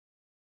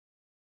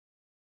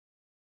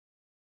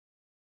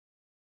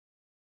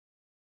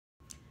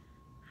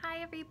Hi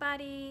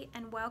everybody,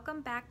 and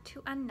welcome back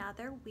to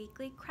another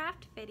weekly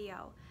craft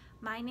video.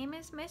 My name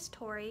is Miss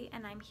Tori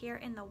and I'm here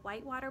in the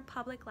Whitewater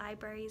Public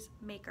Library's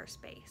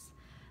Makerspace.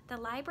 The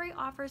library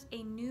offers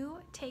a new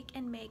take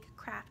and make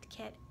craft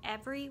kit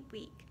every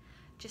week.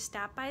 Just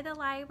stop by the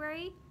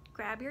library,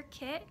 grab your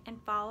kit,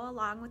 and follow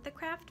along with the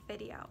craft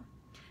video.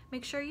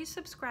 Make sure you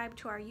subscribe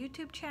to our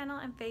YouTube channel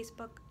and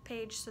Facebook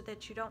page so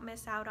that you don't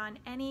miss out on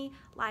any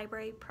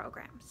library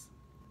programs.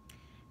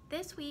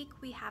 This week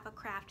we have a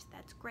craft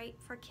that's great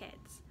for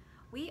kids.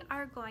 We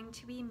are going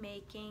to be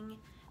making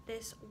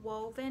this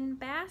woven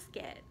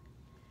basket.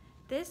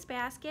 This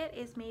basket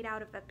is made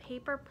out of a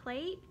paper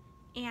plate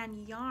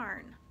and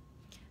yarn.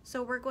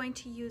 So we're going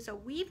to use a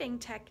weaving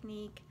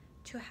technique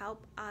to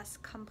help us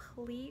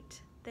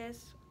complete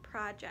this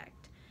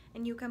project.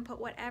 And you can put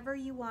whatever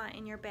you want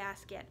in your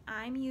basket.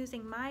 I'm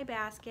using my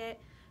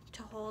basket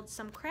to hold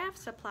some craft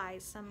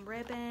supplies, some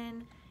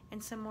ribbon,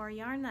 and some more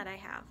yarn that I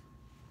have.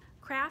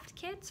 Craft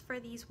kits for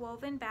these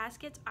woven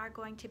baskets are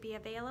going to be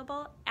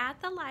available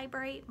at the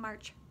library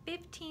March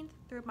 15th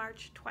through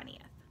March 20th.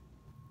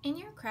 In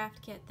your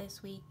craft kit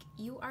this week,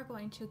 you are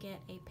going to get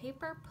a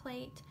paper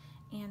plate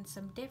and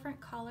some different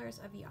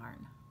colors of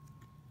yarn.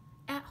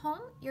 At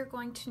home, you're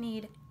going to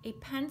need a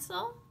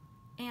pencil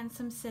and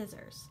some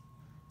scissors.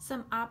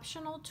 Some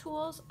optional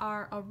tools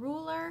are a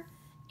ruler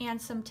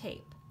and some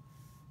tape.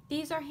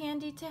 These are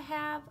handy to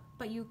have,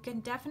 but you can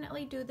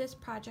definitely do this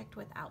project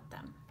without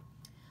them.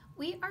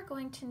 We are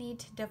going to need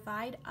to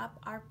divide up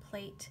our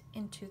plate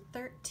into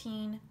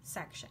 13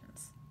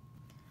 sections.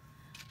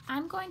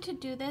 I'm going to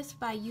do this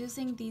by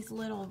using these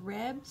little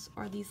ribs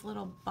or these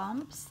little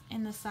bumps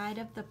in the side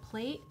of the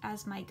plate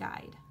as my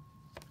guide.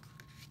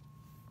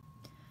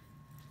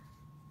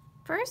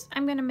 First,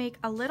 I'm going to make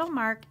a little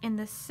mark in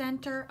the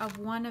center of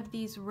one of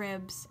these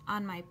ribs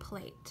on my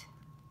plate.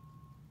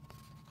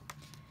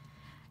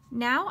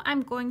 Now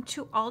I'm going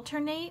to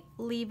alternate,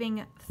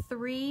 leaving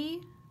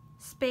 3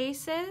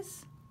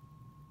 spaces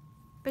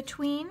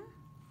between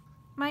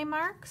my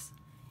marks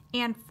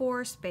and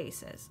 4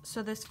 spaces.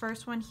 So this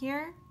first one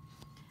here,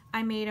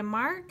 I made a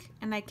mark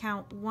and I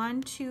count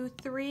 1, 2,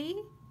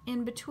 3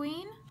 in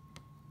between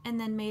and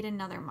then made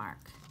another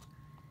mark.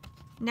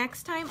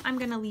 Next time I'm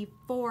going to leave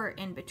 4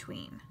 in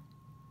between.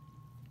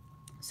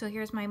 So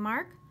here's my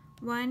mark,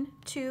 1,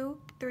 2,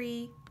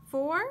 3,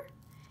 4,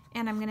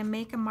 and I'm going to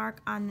make a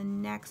mark on the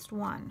next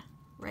one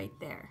right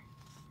there.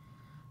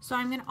 So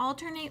I'm going to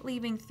alternate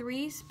leaving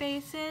 3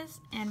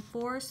 spaces and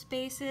 4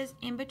 spaces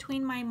in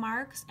between my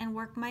marks and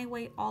work my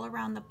way all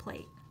around the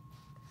plate.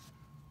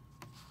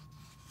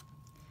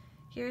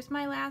 Here's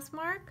my last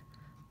mark.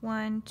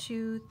 1,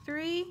 2,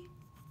 3,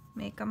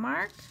 make a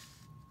mark.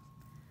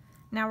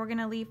 Now we're going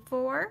to leave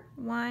 4.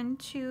 1,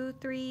 2,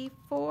 3,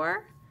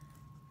 4,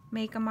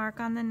 make a mark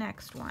on the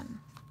next one.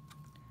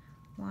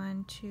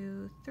 1,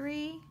 2,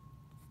 3,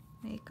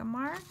 make a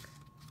mark.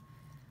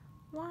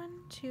 1,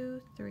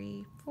 2,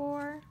 3,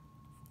 4.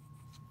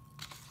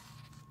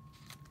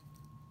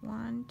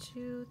 1,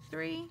 2,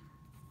 3.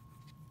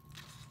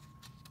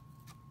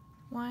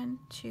 1,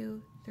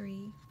 2,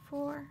 3,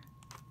 4.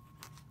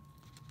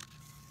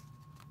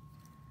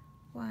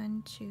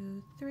 1,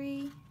 2,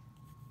 3.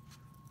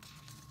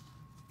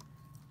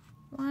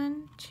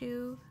 1,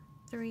 2,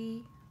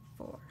 3,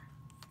 4.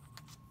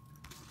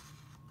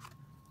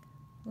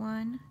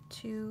 1,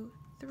 2,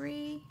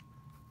 3.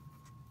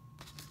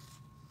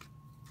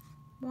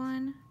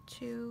 1,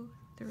 2,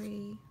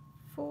 3,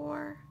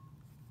 4.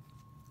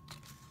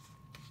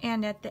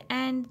 And at the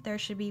end, there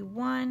should be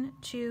 1,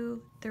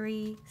 2,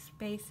 3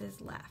 spaces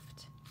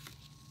left.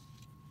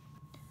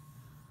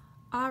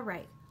 All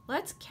right,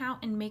 let's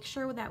count and make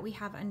sure that we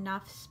have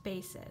enough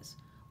spaces.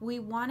 We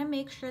want to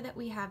make sure that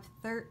we have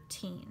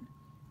 13.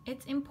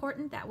 It's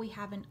important that we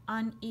have an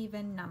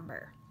uneven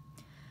number.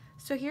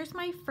 So here's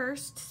my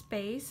first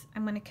space.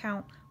 I'm going to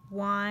count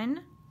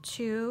 1,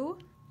 2,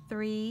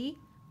 3,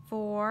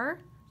 4,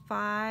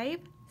 5,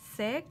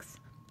 6,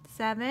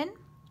 7,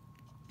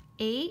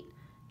 8,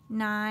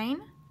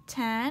 9,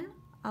 10,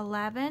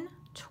 11,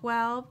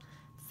 12,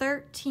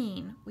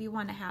 13. We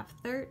want to have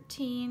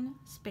 13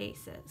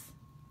 spaces.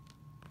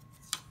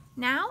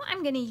 Now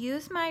I'm going to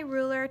use my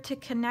ruler to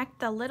connect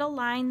the little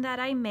line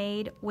that I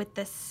made with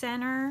the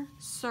center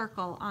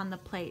circle on the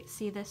plate.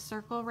 See this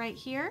circle right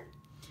here?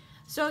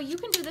 So you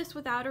can do this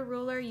without a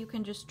ruler, you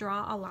can just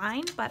draw a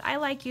line, but I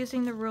like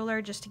using the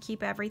ruler just to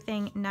keep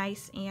everything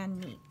nice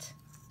and neat.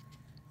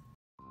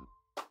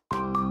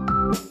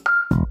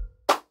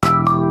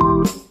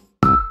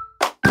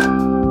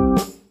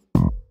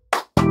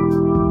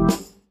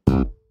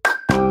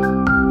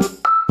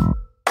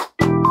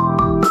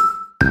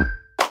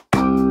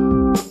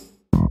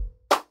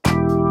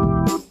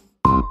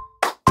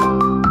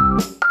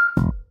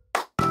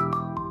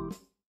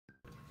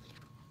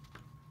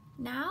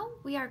 Now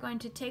we are going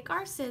to take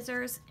our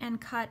scissors and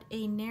cut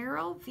a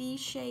narrow V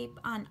shape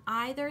on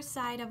either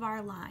side of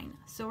our line.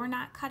 So we're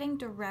not cutting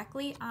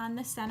directly on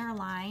the center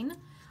line,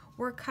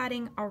 we're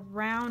cutting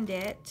around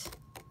it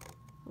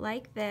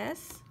like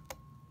this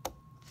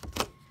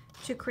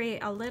to create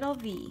a little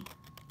V.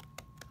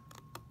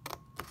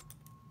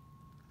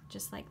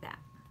 just like that.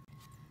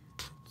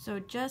 So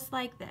just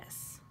like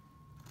this,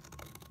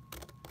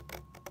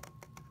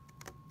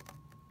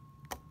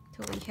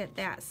 till we hit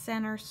that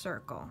center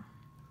circle.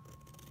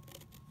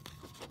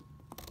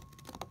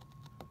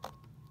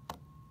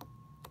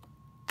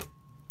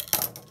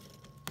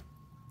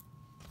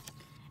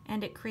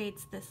 And it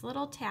creates this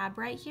little tab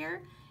right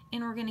here,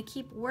 and we're going to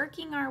keep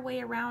working our way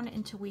around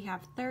until we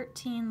have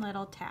 13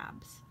 little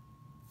tabs.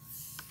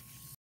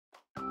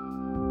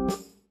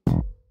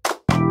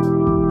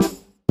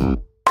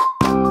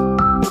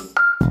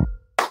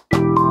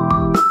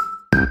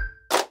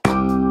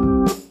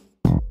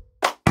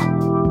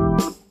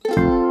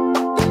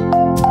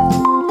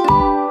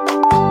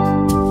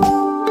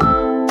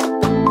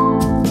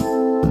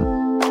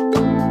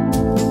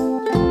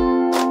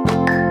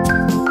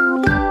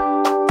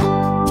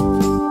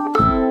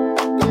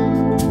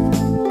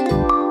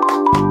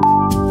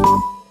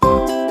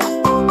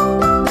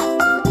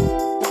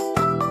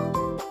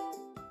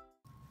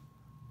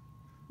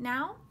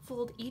 Now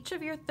fold each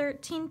of your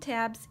 13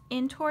 tabs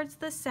in towards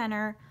the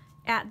center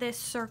at this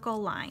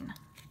circle line,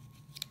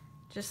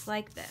 just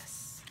like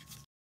this.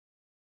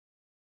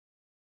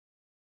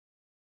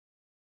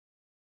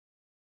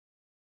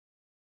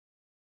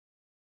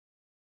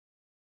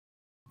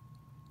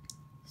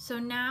 So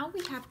now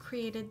we have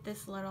created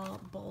this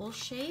little bowl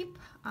shape.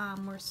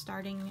 We're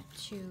starting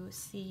to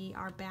see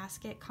our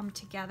basket come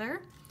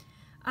together.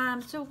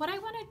 So what I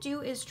want to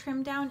do is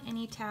trim down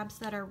any tabs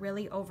that are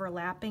really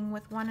overlapping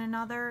with one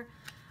another.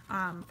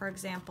 For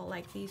example,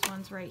 like these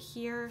ones right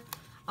here,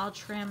 I'll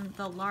trim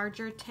the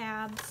larger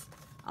tabs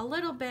a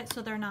little bit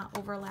so they're not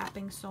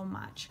overlapping so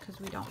much, because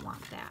we don't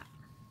want that.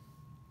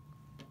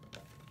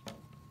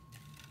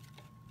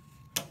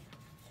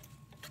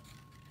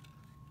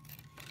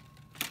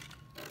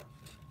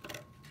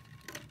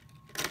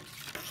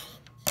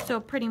 So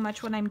pretty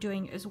much what I'm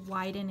doing is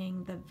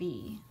widening the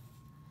V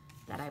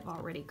that I've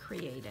already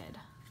created.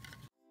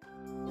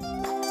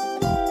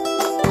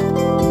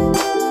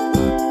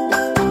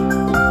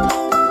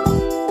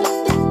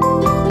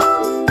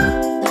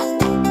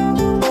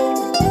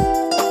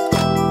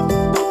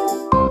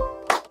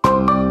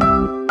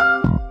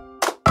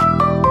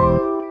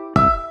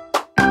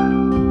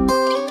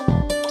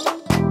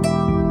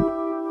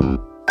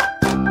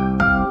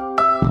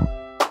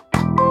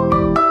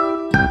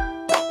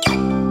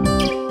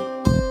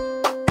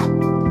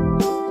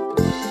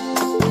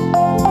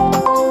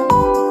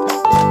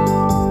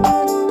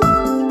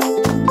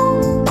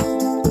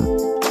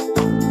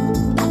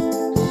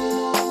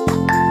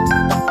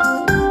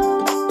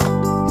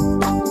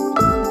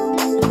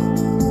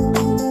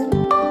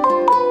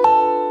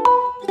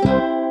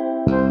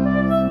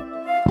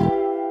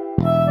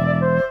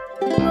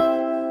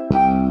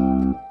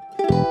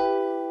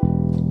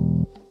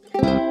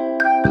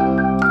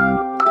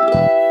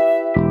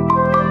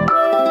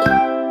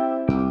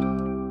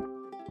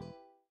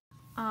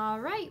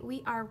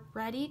 We are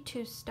ready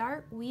to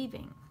start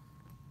weaving.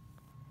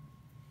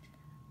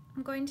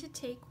 I'm going to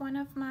take one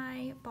of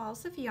my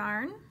balls of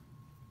yarn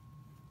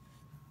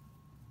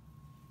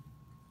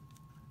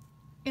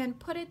and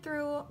put it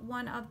through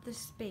one of the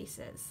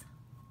spaces.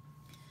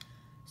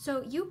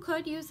 So you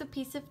could use a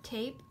piece of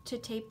tape to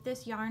tape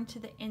this yarn to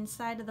the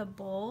inside of the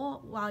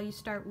bowl while you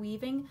start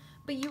weaving,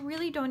 but you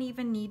really don't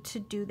even need to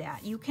do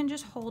that. You can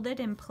just hold it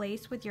in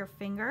place with your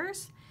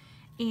fingers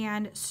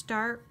and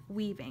start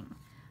weaving.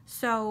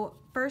 So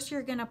first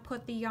you're going to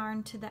put the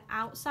yarn to the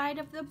outside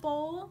of the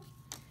bowl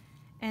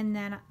and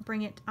then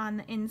bring it on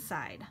the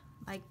inside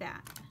like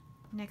that.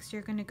 Next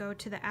you're going to go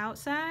to the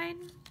outside,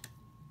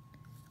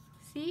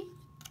 see,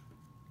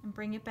 and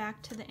bring it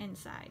back to the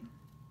inside.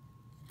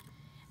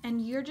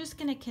 And you're just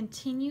going to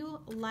continue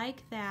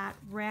like that,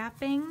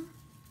 wrapping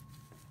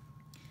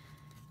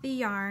the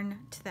yarn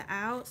to the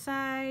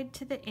outside,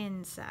 to the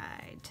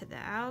inside, to the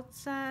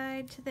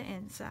outside, to the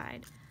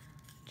inside,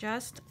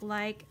 just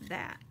like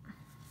that.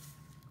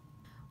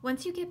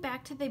 Once you get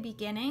back to the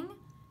beginning,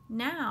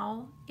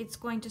 now it's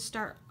going to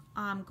start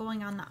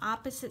going on the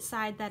opposite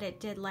side that it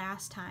did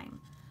last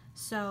time.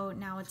 So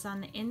now it's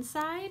on the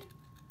inside.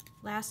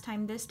 Last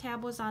time this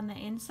tab was on the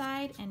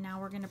inside, and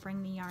now we're going to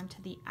bring the yarn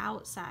to the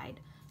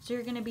outside. So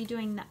you're going to be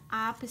doing the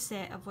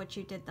opposite of what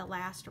you did the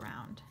last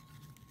round.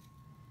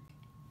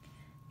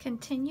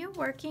 Continue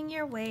working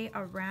your way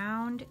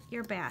around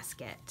your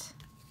basket.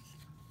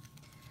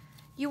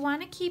 You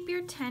want to keep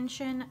your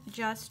tension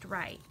just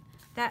right.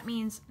 That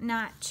means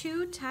not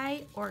too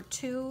tight or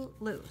too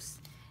loose.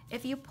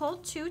 If you pull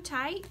too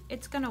tight,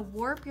 it's going to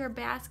warp your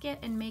basket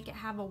and make it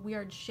have a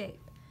weird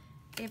shape.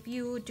 If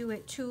you do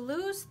it too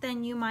loose,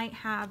 then you might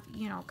have,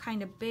 you know,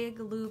 kind of big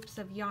loops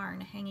of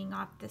yarn hanging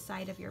off the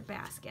side of your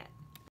basket.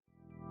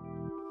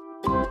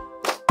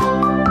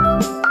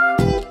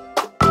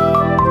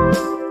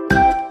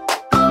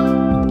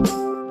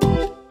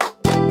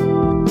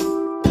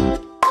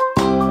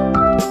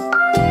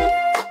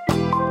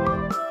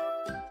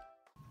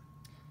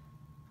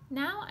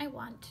 Now I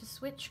want to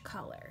switch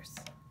colors.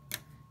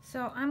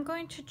 So I'm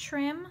going to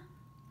trim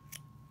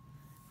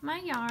my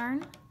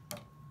yarn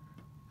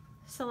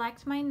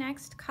select my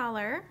next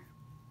color,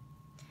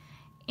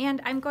 and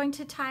I'm going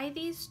to tie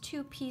these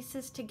two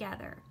pieces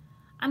together.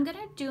 I'm going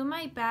to do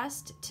my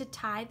best to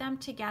tie them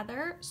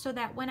together so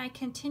that when I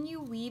continue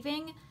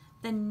weaving,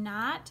 the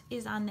knot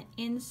is on the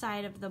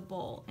inside of the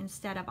bowl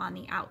instead of on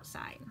the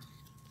outside.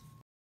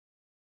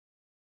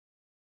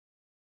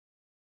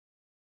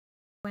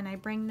 When I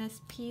bring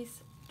this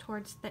piece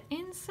towards the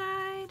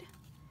inside,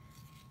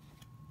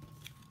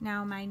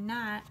 now my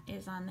knot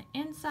is on the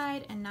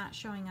inside and not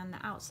showing on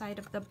the outside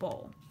of the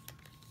bowl.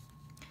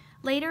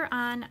 Later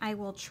on, I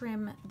will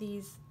trim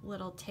these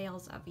little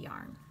tails of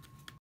yarn.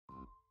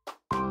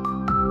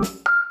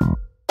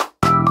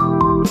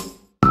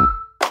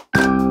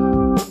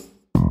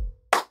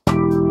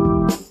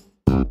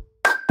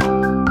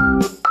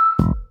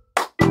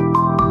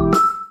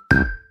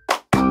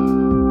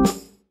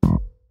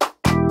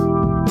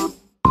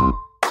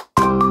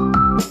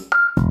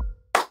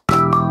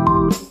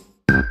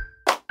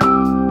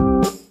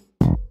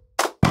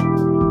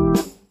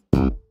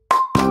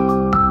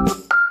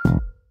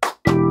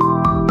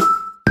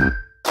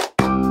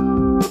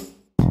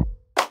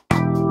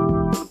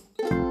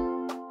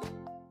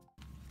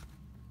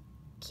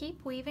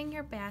 Keep weaving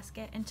your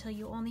basket until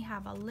you only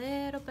have a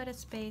little bit of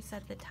space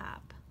at the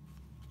top,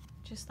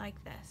 just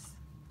like this.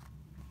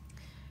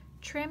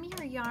 Trim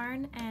your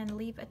yarn and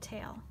leave a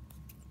tail.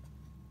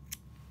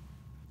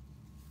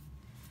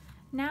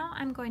 Now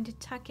I'm going to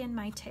tuck in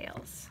my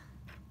tails.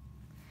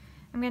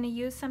 I'm going to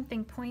use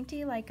something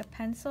pointy like a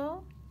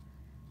pencil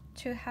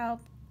to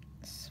help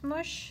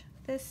smush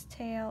this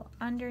tail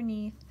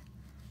underneath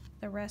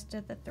the rest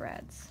of the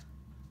threads.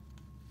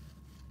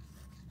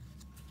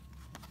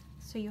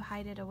 So you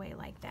hide it away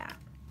like that.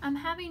 I'm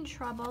having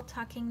trouble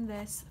tucking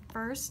this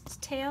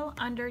first tail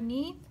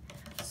underneath,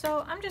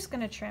 so I'm just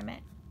gonna trim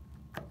it.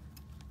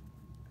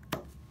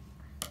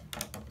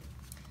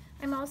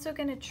 I'm also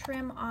gonna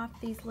trim off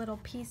these little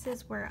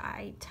pieces where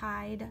I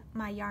tied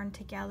my yarn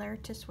together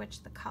to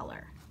switch the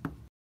color.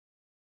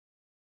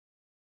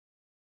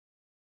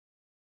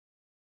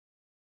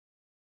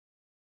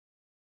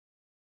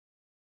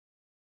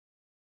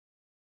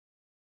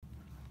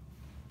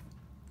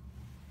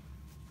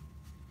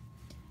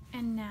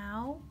 And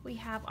now we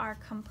have our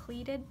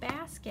completed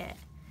basket.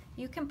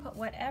 You can put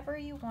whatever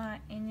you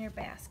want in your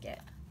basket.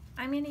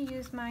 I'm going to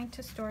use mine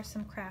to store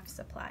some craft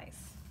supplies.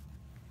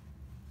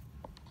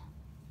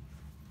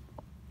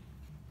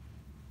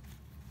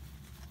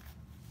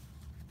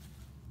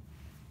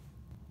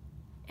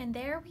 And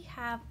there we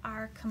have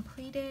our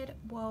completed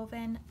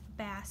woven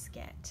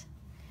basket.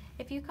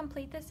 If you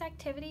complete this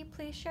activity,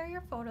 please share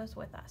your photos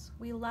with us.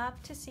 We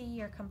love to see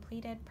your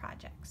completed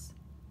projects.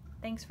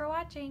 Thanks for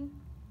watching.